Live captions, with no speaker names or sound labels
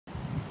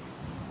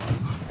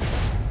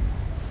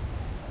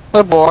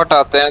पर बॉट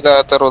आते हैं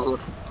ज्यादातर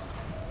उधर।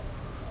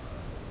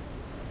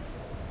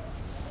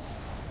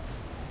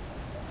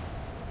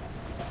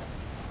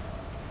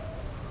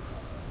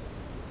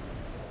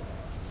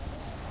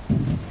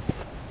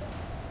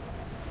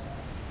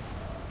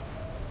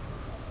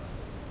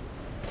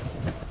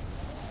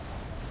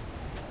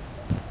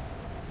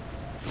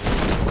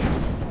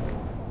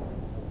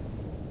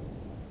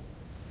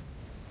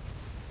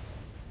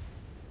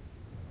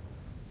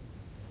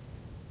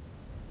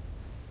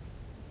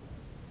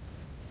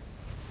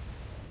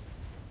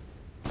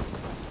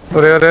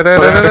 अरे अरे अरे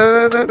अरे अरे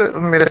अरे अरे,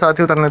 मेरे साथ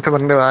ही उतरने थे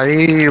बंदे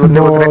भाई, बंदे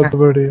उतरे हैं। बहुत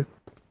बढ़िया।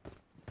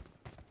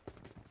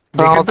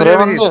 कहाँ देखे तुझे उतरे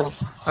बंदे?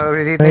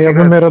 अभिजीत ने नहीं, अबे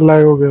शिखर। मेरा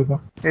लैग हो गया था।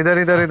 इधर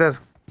इधर इधर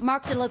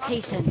Marked a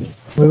location.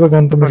 मुझे तो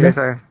गन तो मिले, पुलिस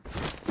है।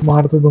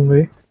 मार तो दूंगा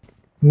ही।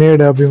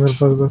 नेड है अभी मेरे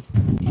पास बस।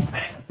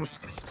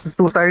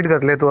 सुसाइड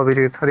कर ले तू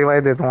अभिजीत,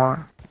 रिवाइव दे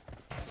दूंगा।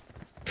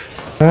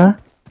 हैं?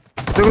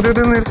 देखो देखो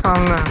देखो मेरे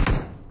सामने है।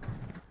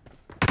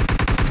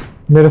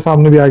 मेरे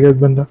सामने भी आ गया एक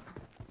बंदा।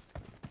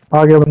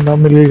 आ गया बंदा,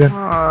 मिल गई गन।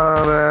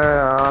 अरे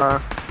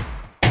यार,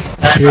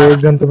 ये एक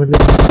गन तो मिली।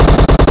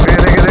 ये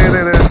देख देख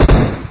देख देख।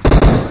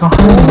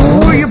 कहाँ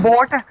ओह है? ये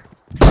बॉट है।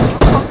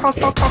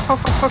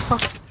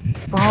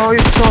 भाई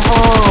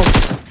साहब,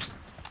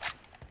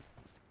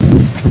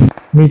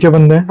 नीचे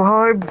बंदे हैं।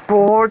 भाई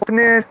बॉट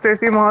ने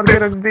ऐसी मार के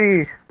रख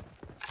दी।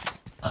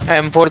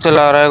 M4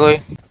 चला रहा है कोई।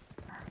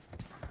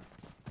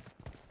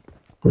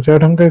 कुछ है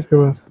ढंग का इसके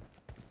पास?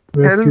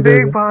 वेस्ट हेल्थ की देख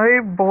जगह। भाई,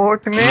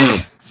 बॉट ने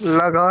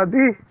लगा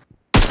दी।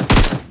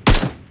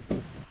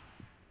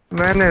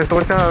 मैंने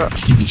सोचा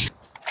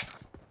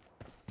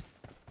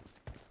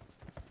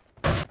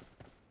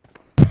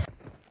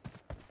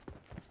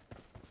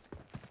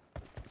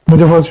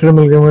मुझे फर्स्ट एड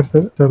मिल गया मेरे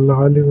से। चल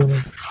लगा ली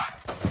मैंने।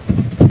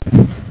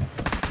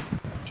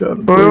 चल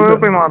कोई कोई गन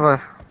कोई मार रहा है,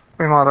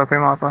 कोई मार रहा है, कोई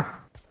मार रहा है।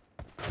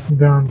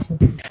 ध्यान से।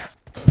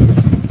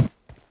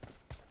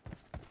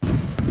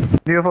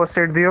 दियो फर्स्ट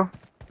एड दियो।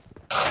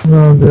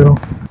 मैं दे रहा हूँ,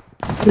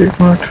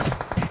 एक मिनट।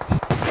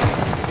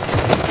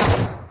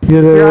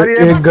 ये ले, यार ये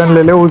एक गन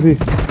ले ले उसी।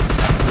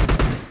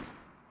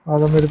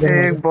 आधा मेरे गन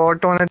एक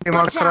बॉटों ने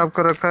दिमाग खराब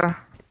कर रखा है।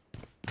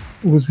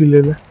 उसी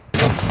ले ले।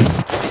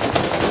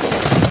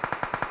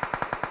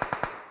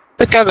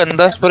 तो क्या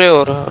गंदा स्प्रे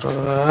हो रहा है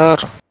यार।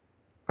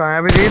 कहाँ है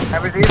अभिजीत?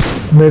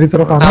 अभिजीत मेरी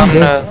तरफ आना सामने दे।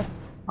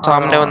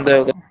 सामने बंदे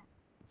हो गए।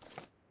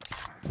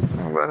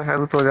 अगर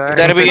हेल्प हो जाए।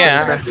 इधर भी है।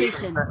 Marked a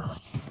location.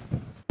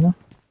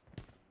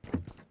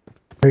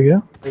 है गया।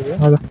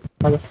 आजा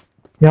आजा,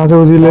 यहाँ से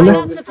उसी ले I ले।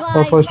 got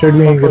और फर्स्ट एड supplies. भी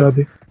यहीं गिरा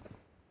दी।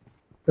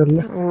 कर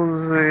ले।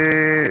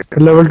 उसे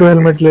लेवल 2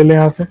 हेलमेट ले ले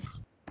यहाँ से।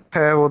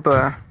 है, वो तो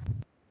है।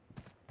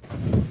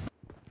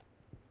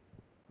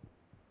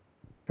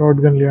 शॉर्ट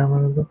गन लिया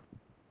मैंने तो।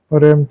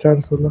 और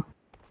M416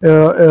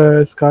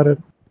 स्कार है।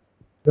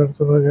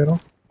 416 कह रहा हूँ।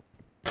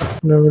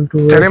 लेवल 2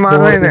 है, चले मार रहे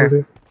बहुत ही इन्हें।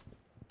 बढ़िया।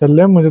 चल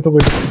ले, मुझे तो कोई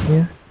दिक्कत नहीं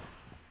है।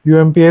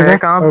 UMP है है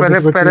कहाँ? और पहले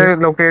कुछ बची पहले है?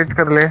 लोकेट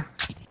कर ले।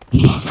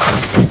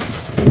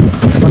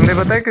 बंदे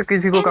पता है कि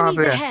किसी को कहाँ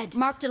Enemies पे है? ahead.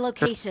 Marked a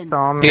location.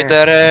 सामने।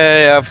 इधर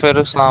है या फिर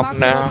Marked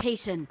सामने a है?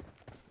 location.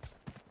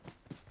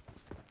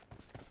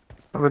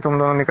 अबे तुम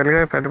दोनों निकल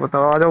गए, पहले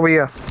बताओ। आ जाओ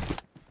भैया।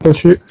 तो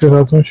के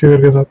साथ हूँ,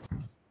 शिविर के साथ।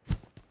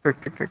 ठीक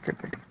ठीक ठीक ठीक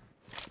ठीक।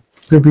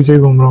 उसके पीछे ही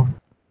घूम रहा हूँ।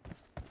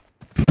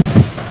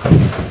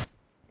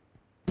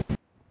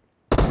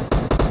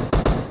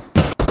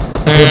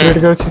 रोटेट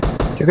कर,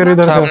 चिकर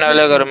इधर सामने से।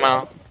 वाले घर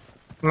में।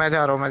 मैं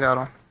जा रहा हूँ, मैं जा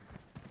रहा हूँ।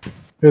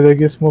 ये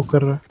देखिए स्मोक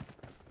कर रहा है।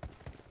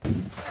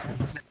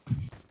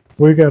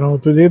 वही कह रहा हूँ,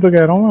 तुझे ही तो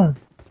कह रहा हूँ मैं।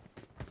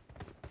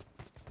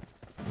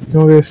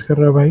 क्यों वेस्ट कर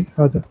रहा है भाई?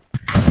 आजा,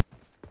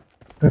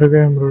 कर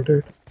गए हम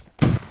रोटेट।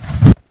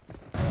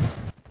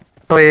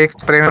 तो एक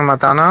स्प्रे में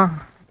मत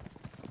आना।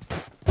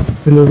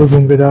 चलो तो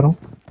घूम के जा रहा हूँ।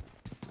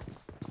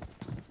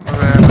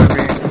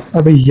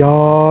 अबे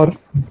यार,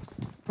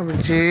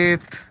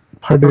 अभिजीत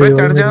हट अबे गई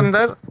चढ़ भाई जा मेरी।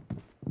 अंदर।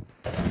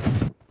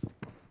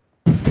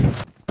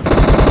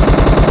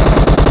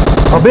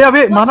 अबे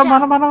अबे, Watch मानो out.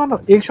 मानो मानो मानो,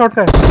 एक शॉट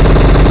का है। खत्म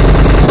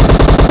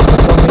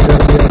ही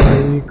कर दिया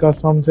भाई,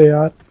 कसम से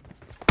यार।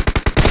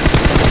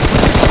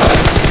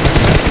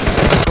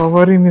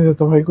 कवर ही नहीं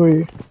देता भाई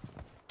कोई।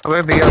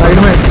 अबे दिया साइड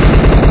में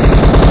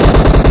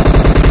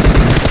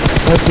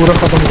मैं पूरा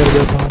खत्म कर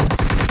दिया था।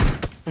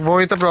 वो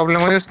ही तो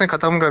प्रॉब्लम हुई, उसने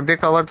खत्म कर दिया।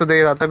 कवर तो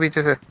दे रहा था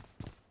पीछे से।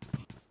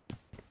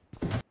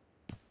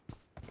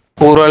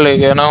 पूरा ले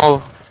गया ना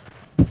वो।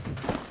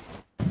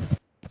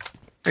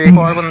 एक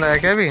और बंदा है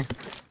क्या अभी?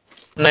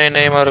 नहीं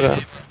नहीं, मर गया।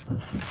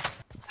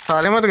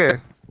 सारे मर गए।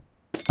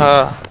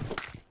 हाँ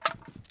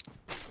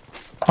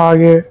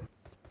आगे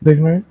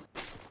देखना है।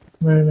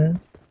 नहीं,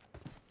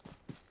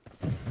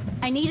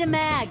 I need a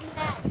mag.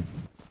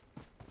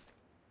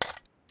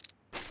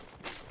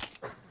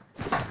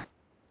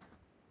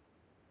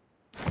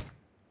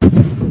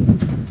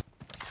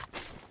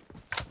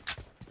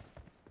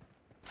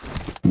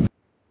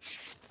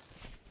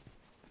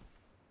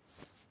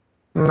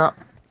 ना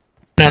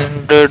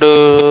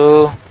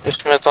 100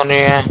 इसमें तो नहीं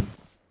है,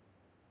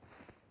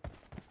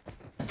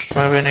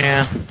 इसमें भी नहीं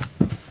है।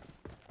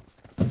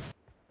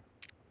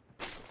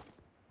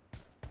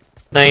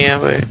 नहीं है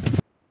भाई।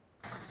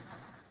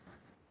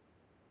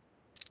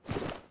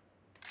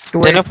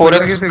 मैंने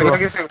 2x मिला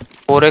किसी को?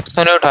 4x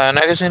तो नहीं उठाया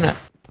ना किसी ने।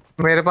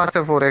 मेरे पास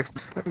है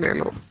 4x, ले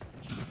लो।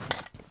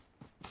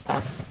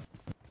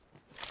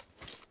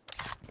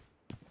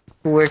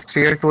 2x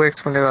चाहिए,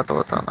 2x मिलेगा तो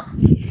बताना।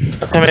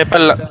 अच्छा मेरे पर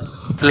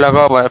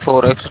लगा हुआ है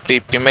 4x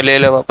टीप की, मैं ले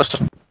ले वापस।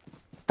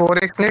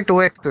 4x नहीं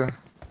 2x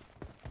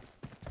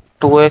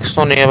 2x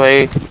तो नहीं है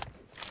भाई।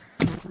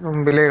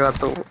 मिलेगा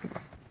तो।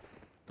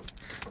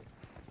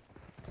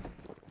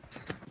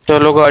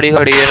 चलो गाड़ी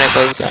खड़ी है,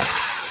 निकलते हैं।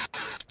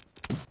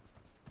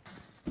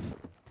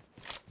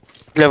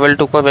 लेवल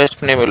 2 का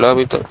वेस्ट नहीं मिला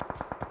अभी तो,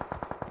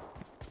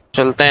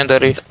 चलते हैं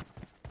इधर ही।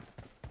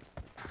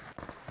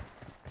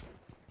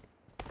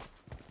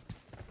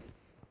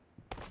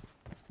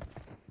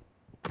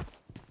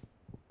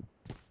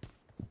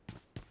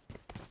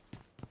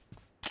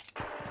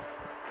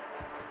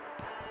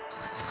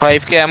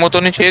 फाइव के एमओ तो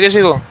नहीं चाहिए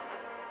किसी को?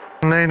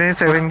 नहीं नहीं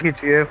 7 की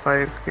चाहिए,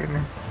 5 की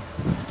नहीं।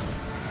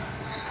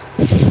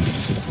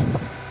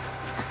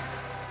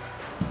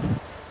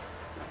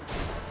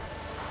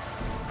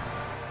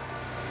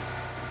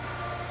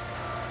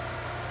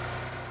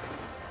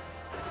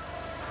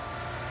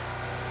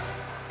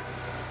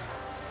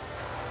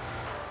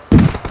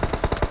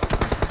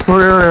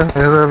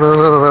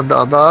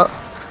 दादा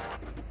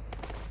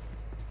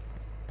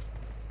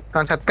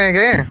कहाँ छत पे है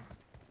गए?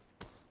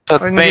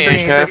 छत पे ही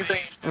है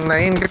शायद।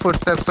 नहीं इनके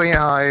फुटस्टेप्स तो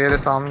यहाँ आए मेरे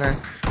सामने।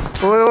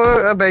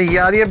 ओए अबे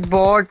यार ये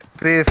बॉट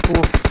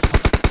बेवकूफ।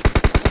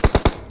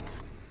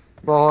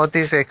 बहुत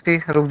ही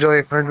सेक्सी। रुक जाओ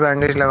 1 मिनट,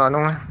 बैंडेज लगा लूं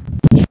मैं।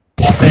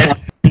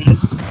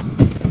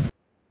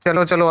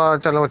 चलो चलो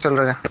चलो चल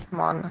रहे हैं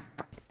मान।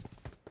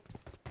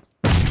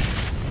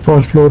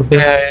 फर्स्ट फ्लोर पे।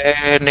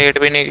 नेट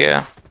भी नहीं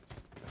गया।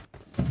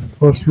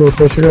 फर्स्ट फ्लोर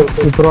पे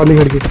ऊपर वाली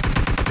खिड़की।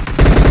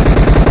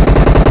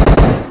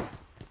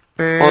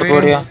 बहुत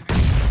बढ़िया।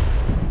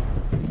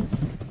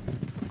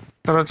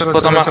 चलो चलो इसको तो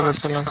चलो मैं चलो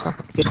चलो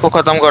चलो। इसको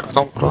खत्म करता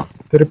हूँ पूरा।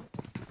 तेरे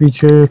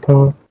पीछे था।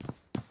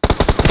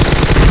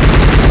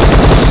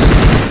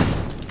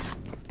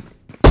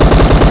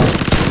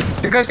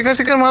 शिकर शिकर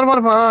शिकर, मार मार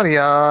मार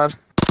यार।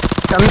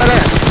 अंदर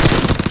है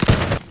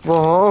वो।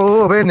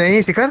 अबे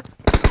नहीं शिकर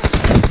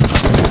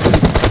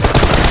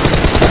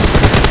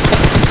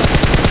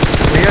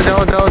भैया,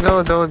 जाओ जाओ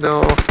जाओ जाओ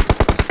जाओ।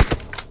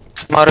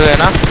 मर गए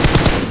ना?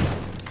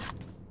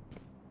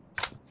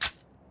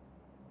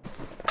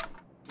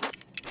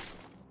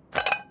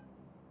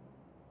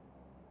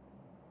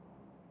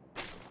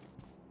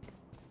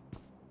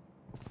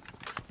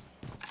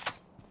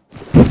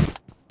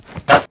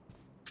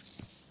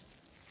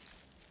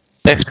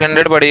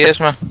 एक्सटेंडेड पड़ी है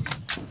इसमें।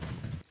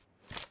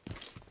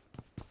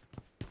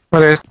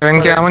 अरे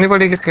 7 की आमो नहीं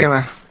पड़ी किसके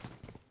में?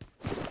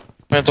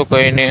 मैं तो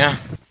कहीं नहीं है।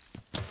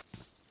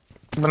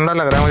 बंदा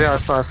लग रहा है मुझे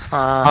आसपास।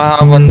 हाँ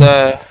हाँ बंदा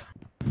है।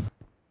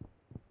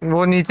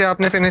 वो नीचे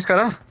आपने फिनिश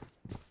करा?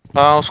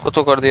 हाँ उसको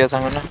तो कर दिया था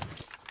मैंने।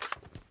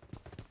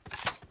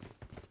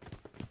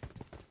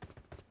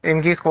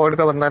 इनकी स्क्वाड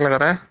का बंदा लग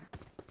रहा है।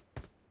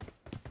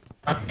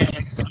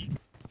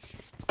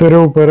 तेरे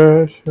ऊपर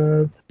है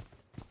शायद।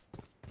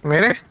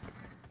 मेरे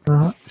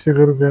हाँ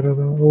शिखर कह रहा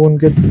था वो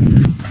उनके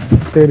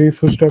तेरी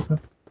फुटस्टेप है।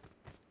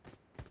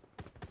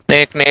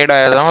 एक नेड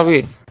आया था अभी।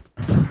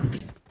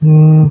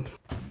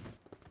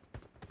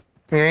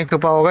 यहीं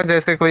छुपा होगा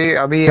जैसे कोई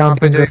अभी यहाँ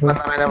पे जो एक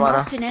बंदा मैंने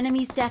मारा। Marked an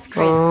enemy's death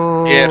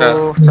crate. ये रहा।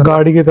 चलो।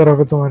 गाड़ी की तरफ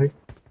है तुम्हारी।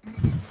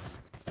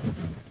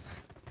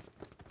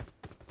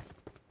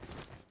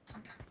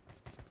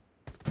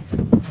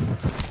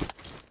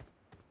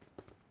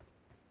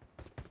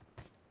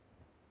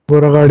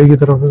 पूरा गाड़ी की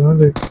तरफ है ना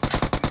देख।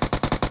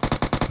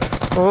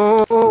 Oh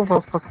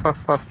fuck fuck fuck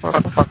fuck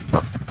fuck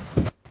fuck.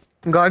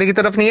 गाड़ी की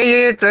तरफ नहीं है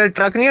ये,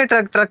 ट्रक नहीं है,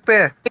 ट्रक पे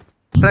है।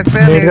 ट्रक पे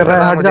है, नहीं नेट कर कर रहा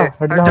रहा है, है मुझे।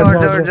 हट हट जा, जाओ हट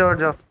हट जा, जाओ हट हट जा। जाओ हट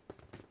जाओ।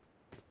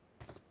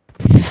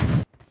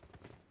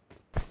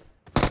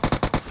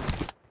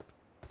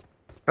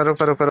 करो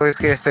करो करो,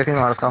 इसकी एस्टेसी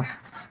मारता हूँ।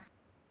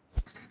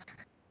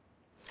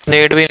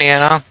 नेड भी नहीं है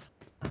ना?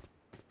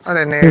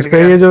 अरे इस नेट पे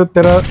गया। ये जो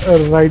तेरा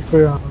राइट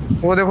पे आना।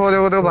 वो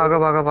देखो भागा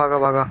भागा भागा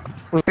भागा।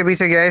 उसके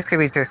पीछे गया है, इसके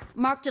पीछे।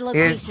 Marked a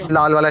ये location.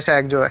 लाल वाला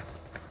शैक जो है,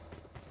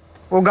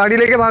 वो गाड़ी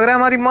लेके भाग रहा है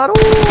हमारी। मारो।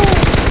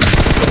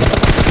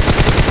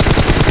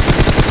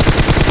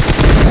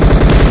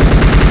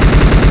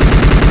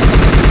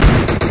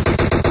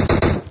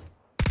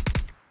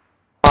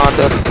 हाँ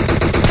सर।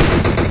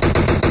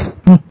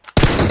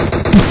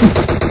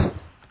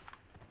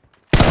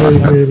 वही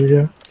खेल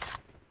गया।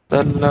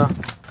 चल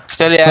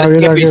चल यार, आगे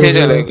इसके जाके पीछे हो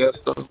गया। चले गए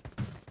तो।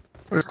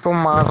 इसको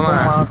मारना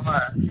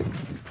है।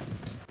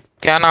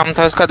 क्या नाम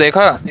था इसका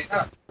देखा?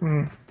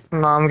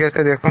 नाम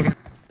कैसे देखूं?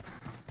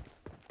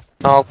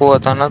 नॉक हुआ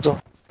था ना तो।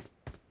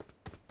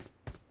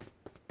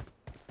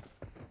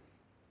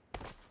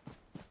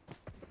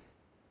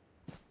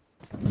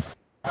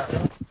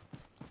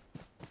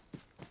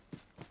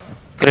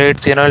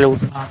 ग्रेट थी ना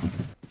लूटना।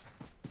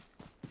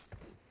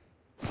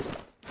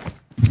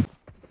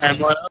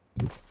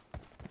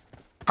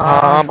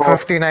 हाँ हाँ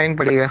 59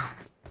 पड़ी है।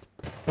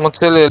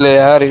 मुझसे ले ले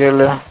यार, ये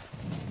ले।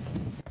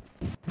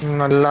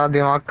 नल्ला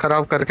दिमाग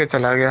खराब करके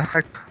चला गया।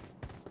 हट।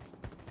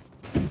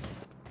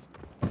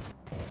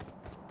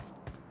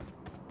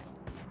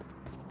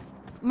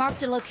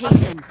 Marked a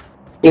location.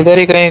 इधर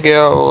ही कहीं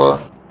गया होगा।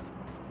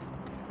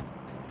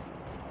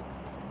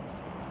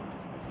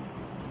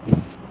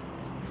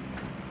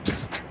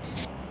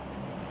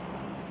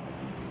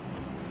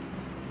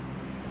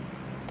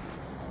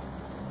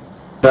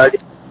 गाड़ी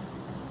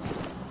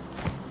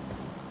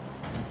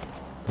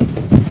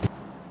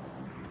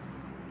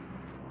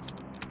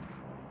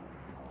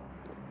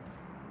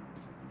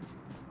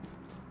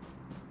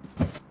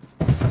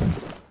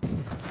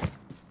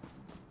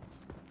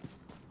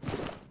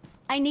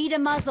I need a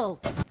muzzle.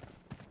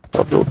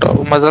 सब लूटा।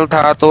 वो मजल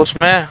था तो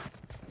उसमें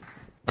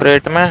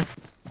क्रेट में।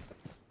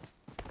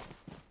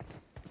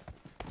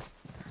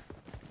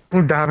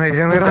 डैमेज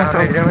है मेरा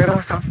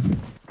सब।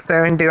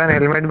 71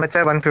 हेलमेट बचा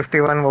है,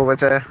 151 वो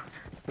बचा है।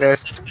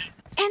 रेस्ट।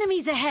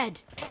 Enemies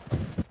ahead.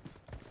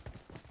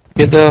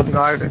 इधर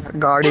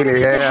गाड़ी ले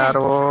Enemies गए यार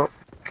ahead. वो।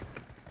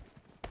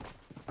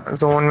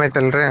 जोन में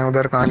चल रहे हैं,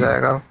 उधर कहाँ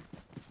जाएगा।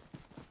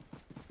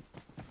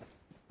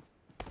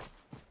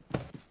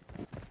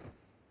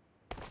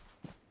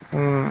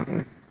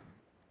 हम्म।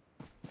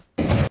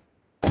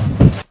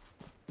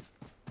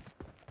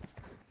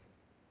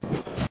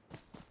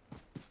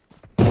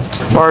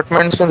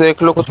 अपार्टमेंट्स में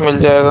देख लो, कुछ मिल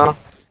जाएगा।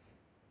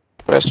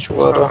 रेस्ट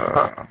वगैरह।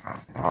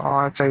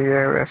 हाँ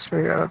चाहिए वेस्ट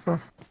वगैरह तो।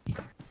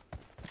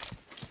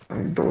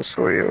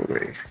 200 ही हो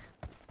गई।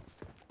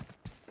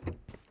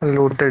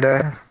 लूटेड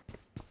है।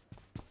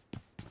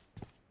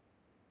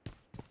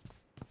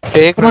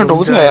 एक मिनट रुक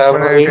रुक जा जा एक यार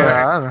भाई। मिनट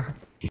यार।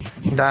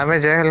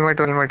 डैमेज है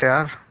हेलमेट वेलमेट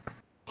यार।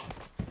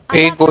 I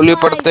एक got गोली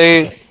पड़ते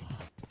supplies.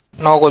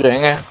 ही नॉक हो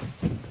जाएंगे।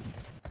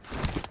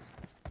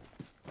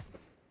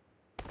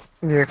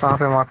 ये कहाँ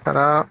पे मार्क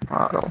करा।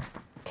 आ रहा हूँ।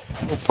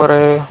 ऊपर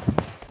है।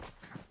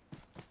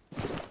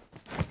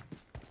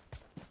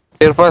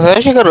 तेरे पास है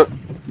शिखर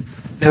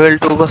लेवल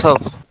 2 का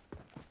सब?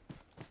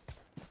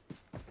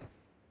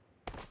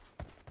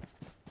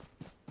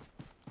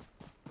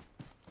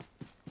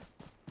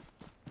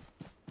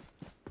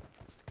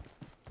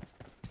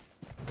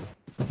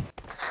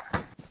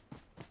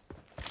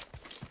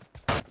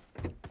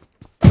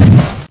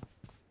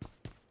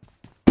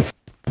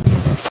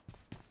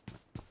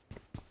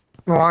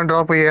 वहाँ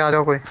ड्रॉप हुई है, आ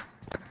जाओ कोई।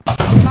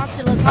 Marked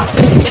a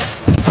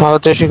location. हाँ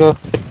तो शिखर।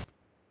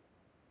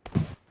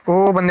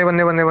 ओ बंदे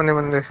बंदे बंदे बंदे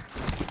बंदे। Marked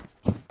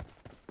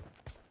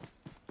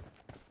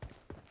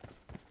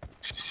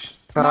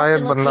a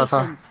शायद बंदा था।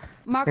 location.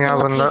 Marked a यहाँ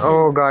बंदा। location.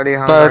 ओ गाड़ी,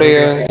 हाँ गाड़ी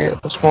गाड़ी दिख रही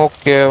है, स्मोक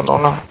किया है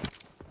उन्होंने।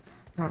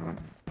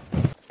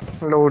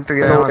 है। लूट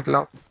गया है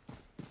मतलब।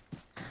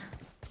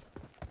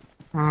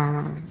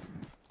 हम्म।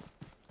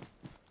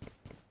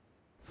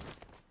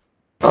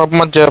 अब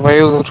मत जा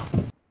भाई उधर।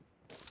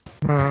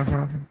 हम्म।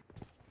 हम्म।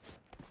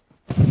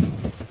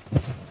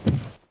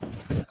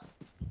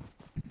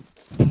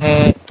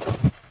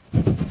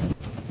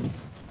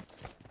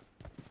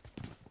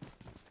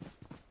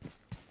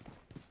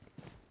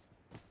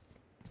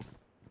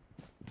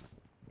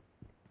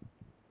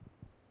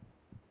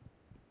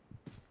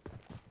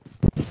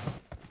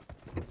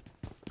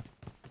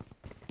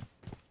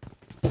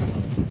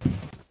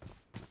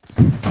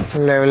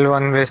 लेवल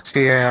 1 वेस्ट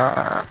ही है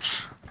यार।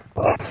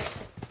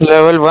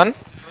 लेवल 1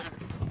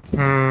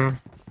 हम्म।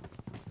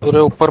 पूरे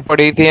ऊपर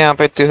पड़ी थी यहाँ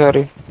पे इतनी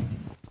सारी।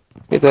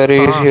 इधर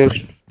कहाँ। ही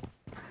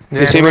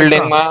जे इसी हेलमेट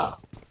बिल्डिंग का।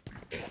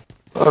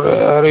 में। अरे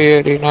अरे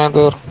ये रीना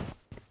इधर।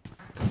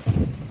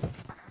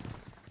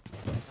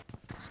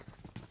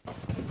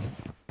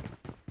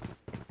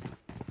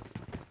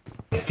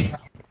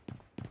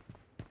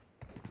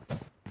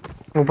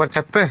 ऊपर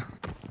छत पे।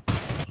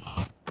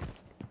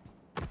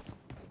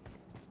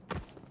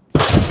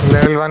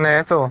 लेवल 1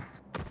 है तो।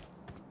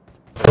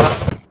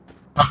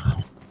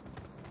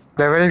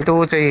 लेवल 2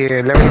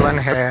 चाहिए, लेवल 1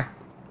 है।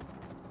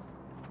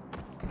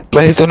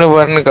 भाई तूने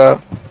 1 का।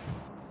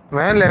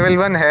 मैं लेवल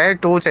 1 है,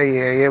 2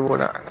 चाहिए ये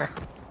बोला मैंने।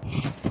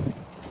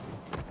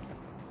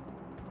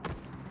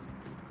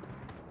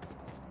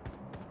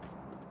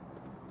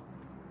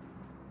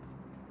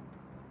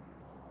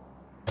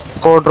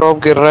 को ड्रॉप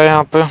गिर रहा है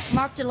यहाँ पे।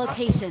 Marked a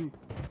location.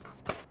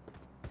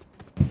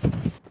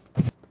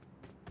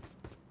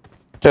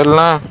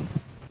 चलना।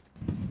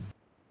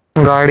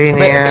 गाड़ी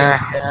नहीं बे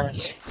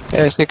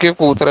है। ऐसे क्यों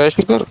कूद रहा है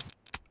शिखर?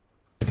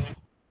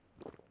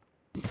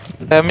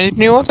 डैमेज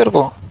नहीं हुआ तेरे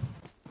को?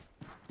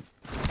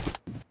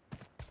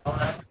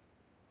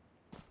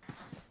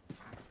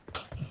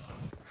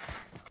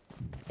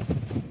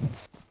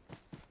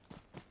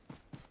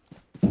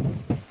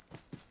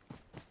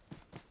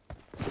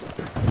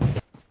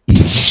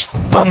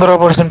 पंद्रह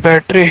परसेंट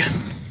बैटरी।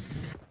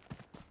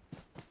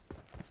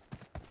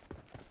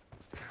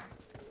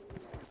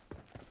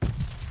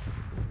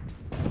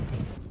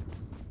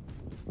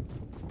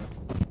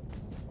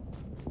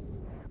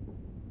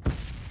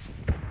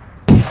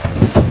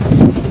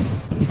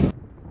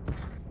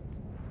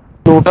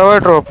 टूटा हुआ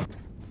ड्रॉप।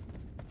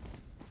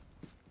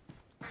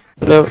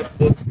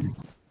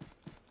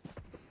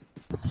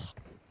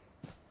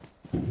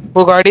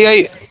 वो गाड़ी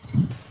आई।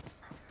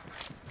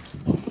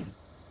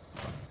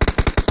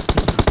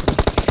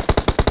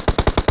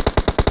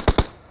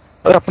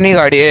 अपनी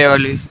गाड़ी है ये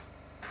वाली,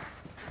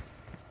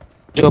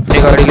 जो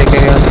अपनी गाड़ी लेके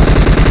गया था।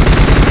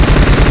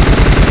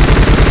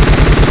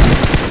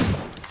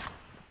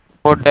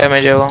 बहुत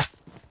डैमेज है वो।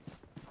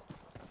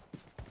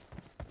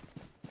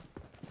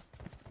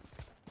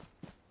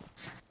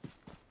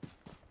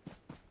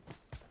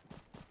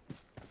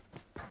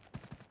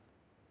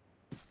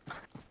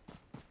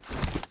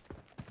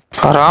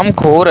 हराम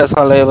खोर है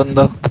साला ये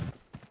बंदा।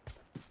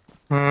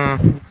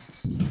 हम्म।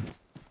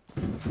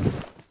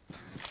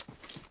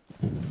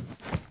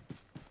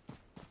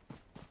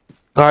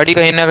 गाड़ी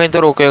कहीं ना कहीं तो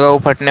रोकेगा, वो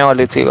फटने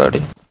वाली थी गाड़ी।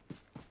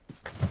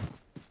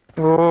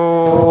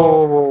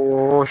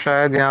 वो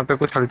शायद यहाँ पे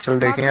कुछ हलचल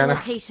देखी Marked a है ना।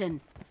 location.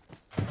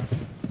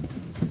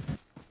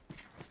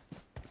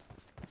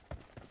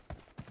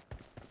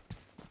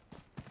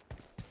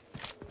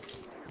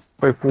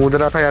 कोई कूद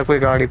रहा था या कोई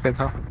गाड़ी पे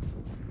था।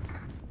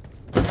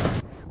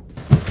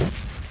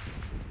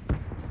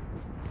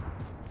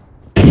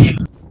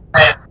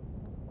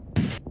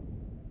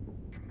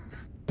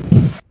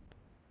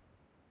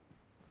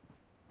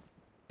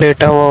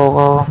 लेटा हुआ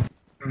होगा वो।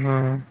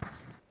 हम्म।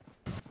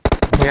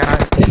 यहाँ।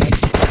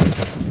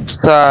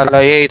 साला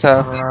यही था।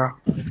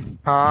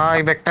 हाँ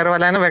ये वेक्टर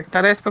वाला है ना,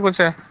 वेक्टर है इस पे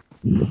कुछ है।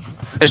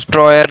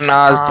 डिस्ट्रॉयर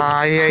नाज।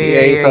 हाँ यही है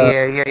यही यही था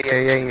है यही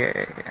है यही है यही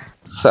है।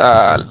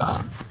 साला।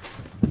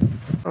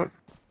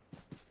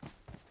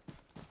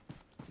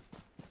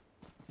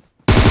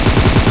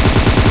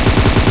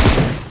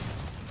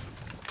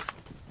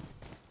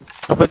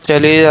 अब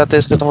चले ही जाते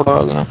इसके थोड़ा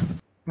आगे।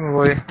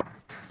 वही।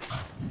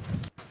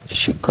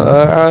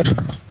 शिकार।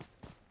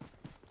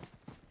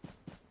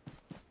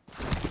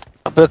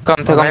 अबे कम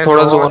से कम हमें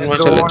थोड़ा जोन में चले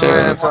जोन में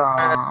थे।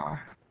 था।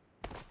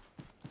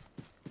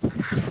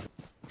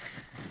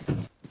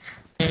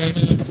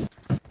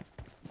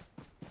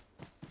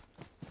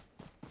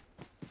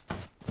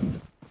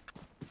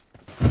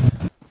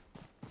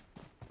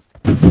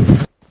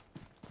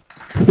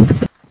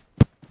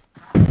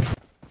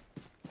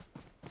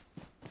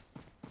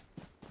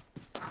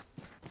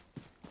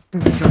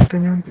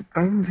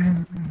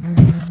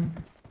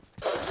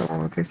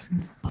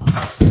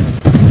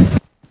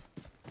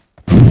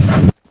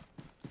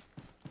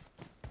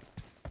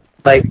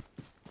 बाइक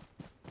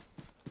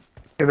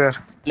इधर।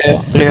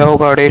 ले आओ,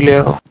 गाड़ी ले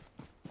आओ।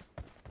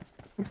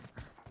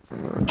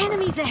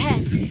 Enemies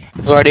ahead.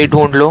 गाड़ी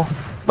ढूंढ लो,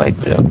 बाइक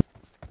पे जाओ।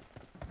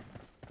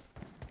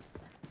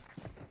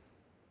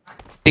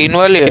 3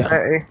 वाली है।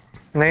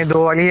 नहीं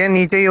 2 वाली है,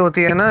 नीचे ही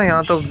होती है ना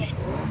यहाँ तो।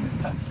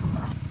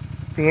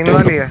 3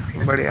 वाली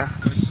है बढ़िया।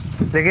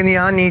 लेकिन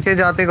यहाँ नीचे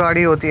जाते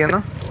गाड़ी होती है ना,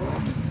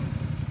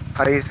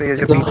 खाई से ये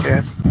जो पीछे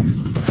है।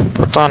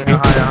 पता नहीं।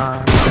 यहाँ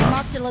यहाँ यहाँ।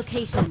 Marked a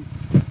location.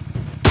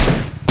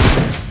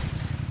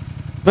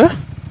 बे?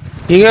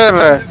 ये क्या कर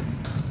रहा है?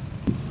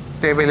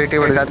 स्टेबिलिटी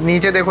बढ़ जाती,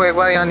 नीचे देखो एक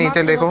बार, यहाँ नीचे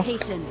Marked a देखो।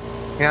 location.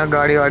 यहाँ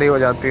गाड़ी वाड़ी हो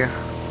जाती है।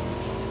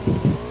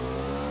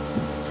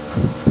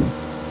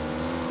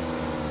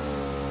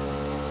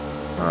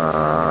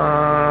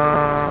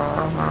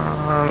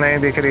 नहीं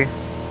दिख रही।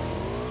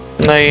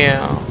 नहीं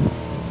है।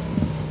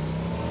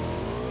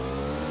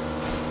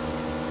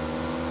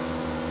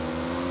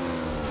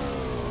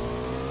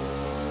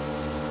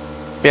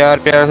 प्यार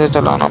प्यार से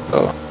चलाना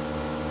पड़ेगा।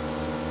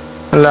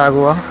 लैग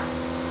हुआ।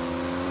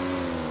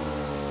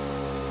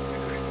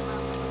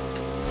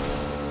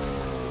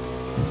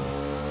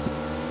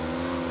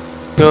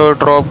 जो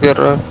ड्रॉप गिर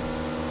रहा है।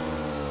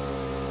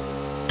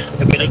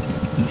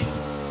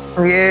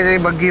 ये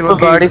बग्गी तो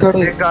बग्गी गाड़ी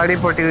खड़ी। एक गाड़ी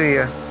फटी हुई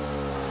है।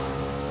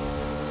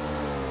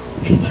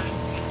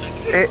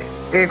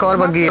 एक और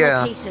Marked बग्गी a है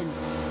यहाँ। location.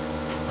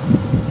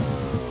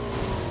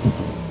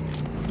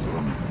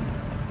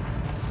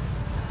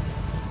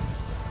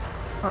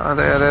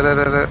 अरे अरे अरे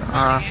अरे अरे,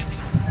 हाँ।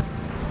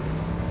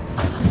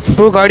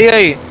 तो गाड़ी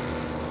आई।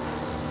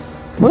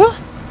 वो?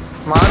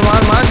 मार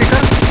मार मार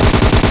शिखर।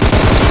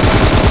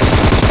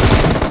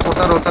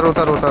 उतर उतर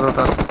उतर उतर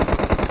उतर।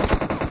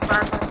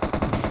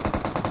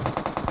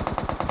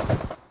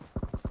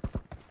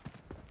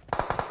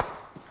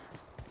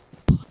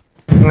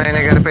 नहीं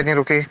नहीं घर पे नहीं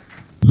रुकी।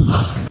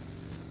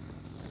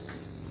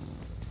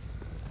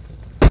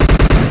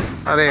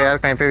 अरे यार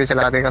कहीं पे भी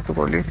चला देगा तू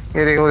गोली।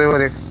 ये देखो देखो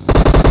देख।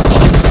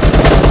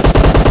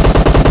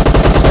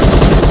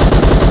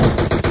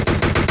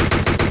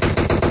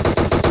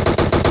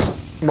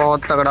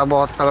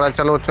 बहुत तगड़ा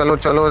चलो चलो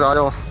चलो आ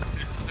जाओ।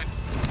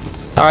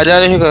 आ जा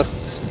शिखर।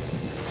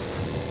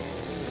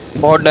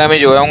 बहुत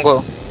डैमेज हुआ है उनको।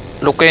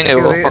 रुकेंगे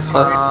वो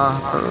पक्का। हाँ।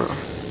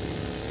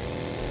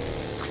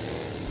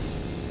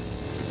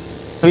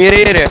 ये रे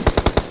ये रे।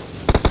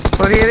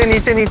 और ये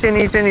नीचे नीचे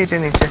नीचे नीचे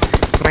नीचे।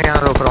 मैं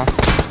यहाँ रोक रहा हूँ।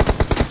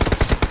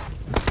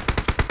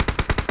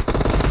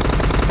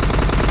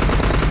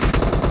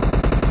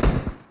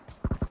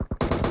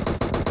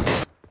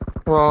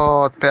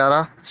 बहुत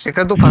प्यारा।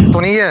 शिखर तू फंस तो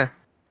नहीं है?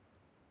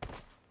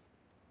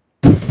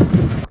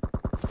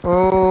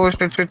 Oh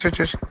shit shit shit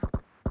shit.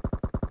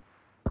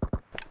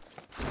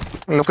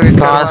 Locate कहाँ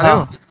करवा रहे था?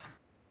 हो?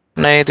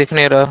 नहीं दिख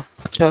नहीं रहा।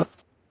 अच्छा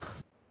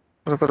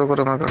रुको रुको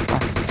रुको मैं करता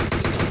हूँ।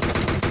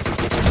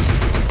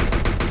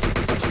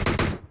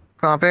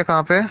 कहाँ पे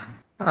कहाँ पे?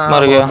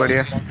 मर गया। बहुत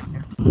बढ़िया।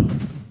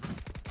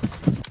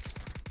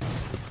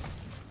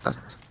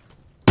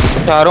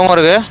 चारों मर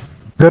गए।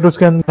 फिर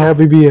उसके अंदर है,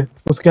 अभी भी है,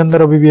 उसके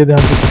अंदर अभी भी है, ध्यान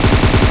से।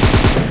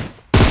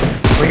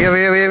 भैया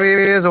भैया भैया भैया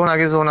भैया, जोन आ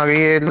गई, जोन आ गई,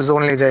 ये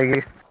जोन ले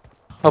जाएगी।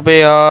 अबे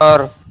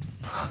यार,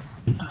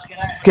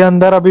 इसके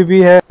अंदर अभी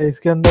भी है,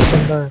 इसके अंदर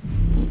बंदा है,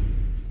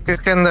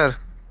 किसके अंदर?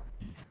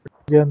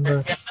 इसके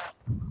अंदर।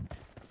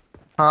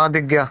 हाँ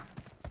दिख गया।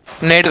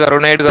 नेट करो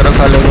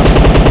खा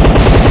लेगा।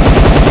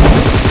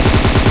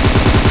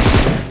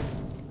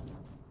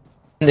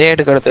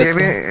 नेट करते थे।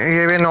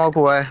 ये भी नॉक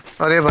हुआ है।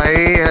 अरे भाई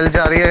हेल्थ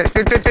जा रही है।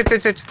 Tit tit tit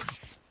tit tit.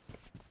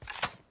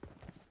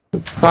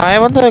 कहाँ है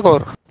बंदा एक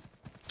और?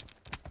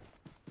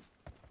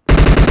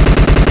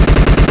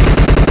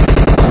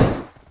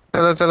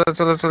 चलो चलो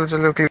चलो चलो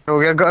चलो, क्लियर हो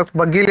गया।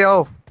 बग्गी ले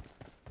आओ।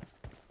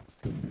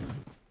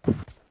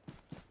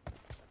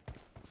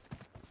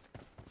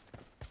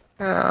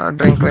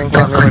 ड्रिंक विंक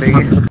करनी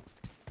पड़ेगी।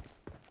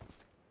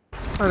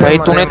 अरे भाई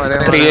तूने मरे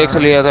 3x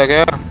लिया था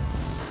क्या?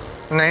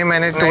 नहीं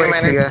मैंने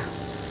 2x लिया है।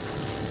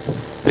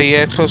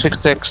 3x और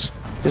 6x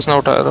किसने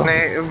उठाया था?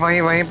 नहीं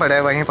वहीं वहीं पड़ा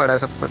है, वहीं पड़ा है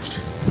सब कुछ।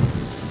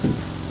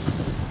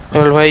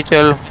 चल भाई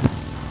चल।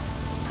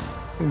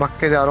 भग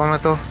के जा रहा हूँ मैं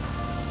तो।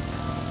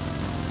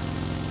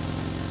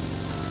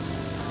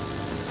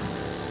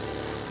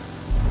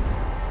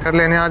 कर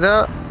लेने आजा।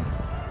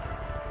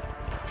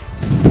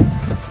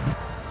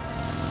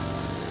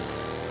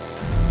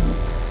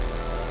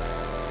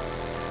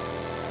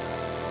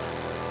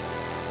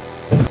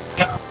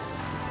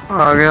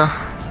 आ गया।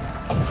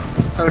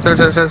 चल चल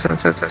चल चल चल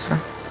चल चल चल।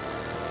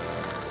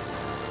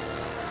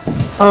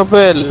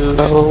 अबे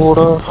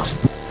लौड़ा।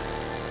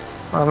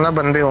 अब ना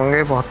बंदे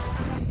होंगे बहुत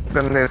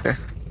गंदे से।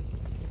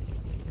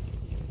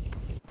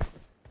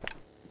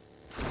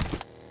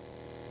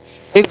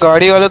 एक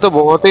गाड़ी वाले तो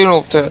बहुत ही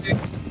नूब थे।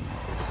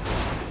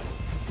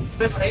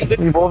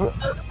 वो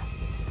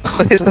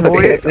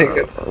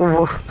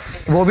वो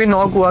वो भी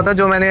नॉक हुआ था,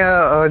 जो मैंने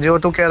जो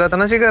तू कह रहा था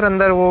ना जिगर,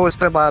 अंदर वो उस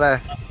पे पा रहा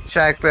है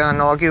शैक पे। हाँ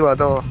नॉक ही हुआ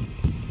था वो।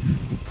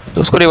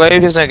 तो उसको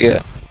रिवाइव किसने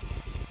किया?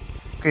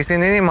 किसी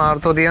ने नहीं, मार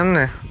तो दिया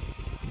हमने।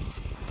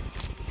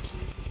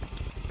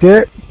 के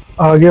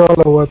आगे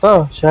वाला हुआ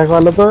था, शैक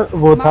वाला तो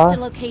वो था, Marked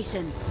a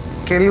location.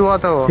 किल हुआ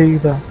था वो। ठीक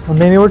था। नहीं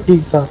नहीं, वो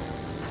ठीक था,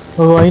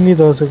 वो हुआ ही नहीं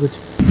था उसे कुछ।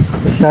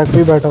 शैक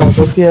भी बैठा हुआ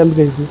था, उसकी हेल्थ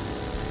गई थी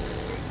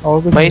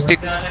और कुछ भाई नहीं।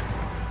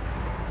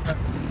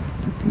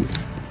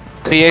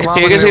 3x वहाँ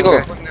चाहिए बंदे किसी को?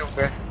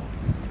 होंगे।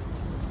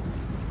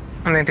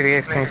 नहीं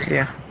 3x नहीं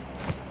किया।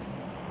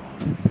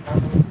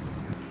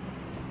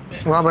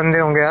 वहाँ बंदे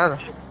होंगे यार।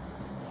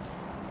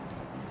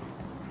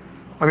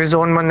 अभी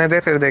जोन बनने दे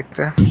फिर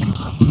देखते हैं।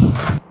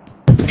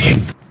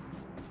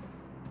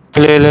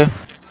 ले ले।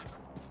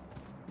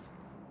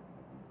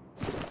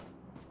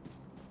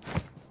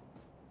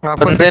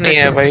 आपको बंदे नहीं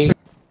है भाई।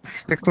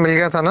 6 मिल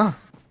गया था ना?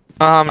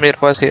 हाँ हाँ मेरे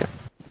पास ही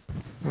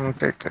है।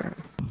 ठीक है।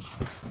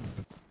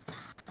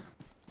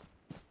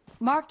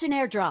 Marked an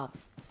airdrop.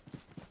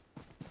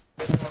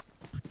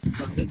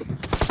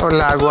 और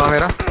लैग हुआ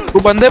मेरा। तू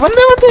बंदे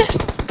बंदे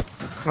बंदे।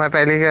 मैं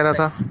पहले ही कह रहा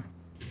था।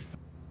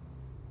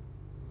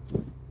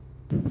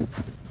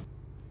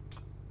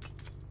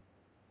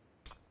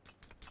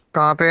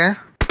 कहाँ पे है?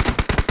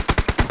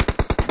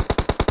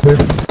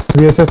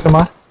 VSS से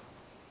मार।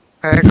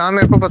 है कहाँ?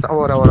 मेरे को पता।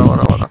 हो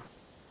रहा।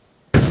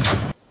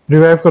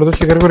 रिवाइव कर दो,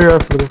 शिखर को रिवाइव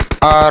कर दो।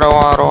 आ रहा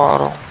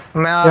हूँ।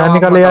 मैं आ रहा यार हूँ, आप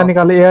निकाले, यार बताओ।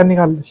 निकाले, यार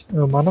निकाल।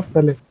 मानव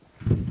पहले।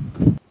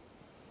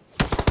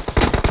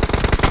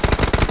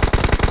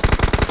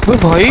 ओए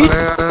भाई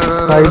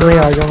साइड में ही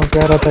आ गया, मैं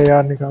कह रहा था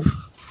यार निकाल,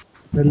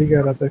 पहले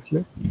कह रहा था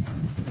इसलिए।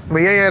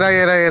 भैया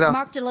ये रहा।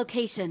 Marked a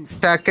location.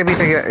 स्टैक के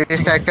पीछे गया, इस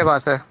स्टैक के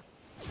पास है।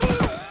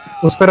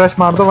 उस पर रश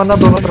मार दो, वरना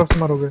दोनों तरफ से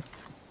मारोगे।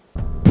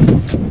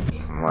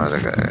 मर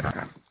गए।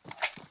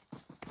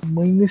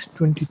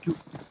 -22।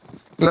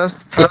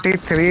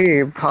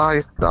 +33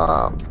 भाई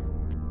साहब।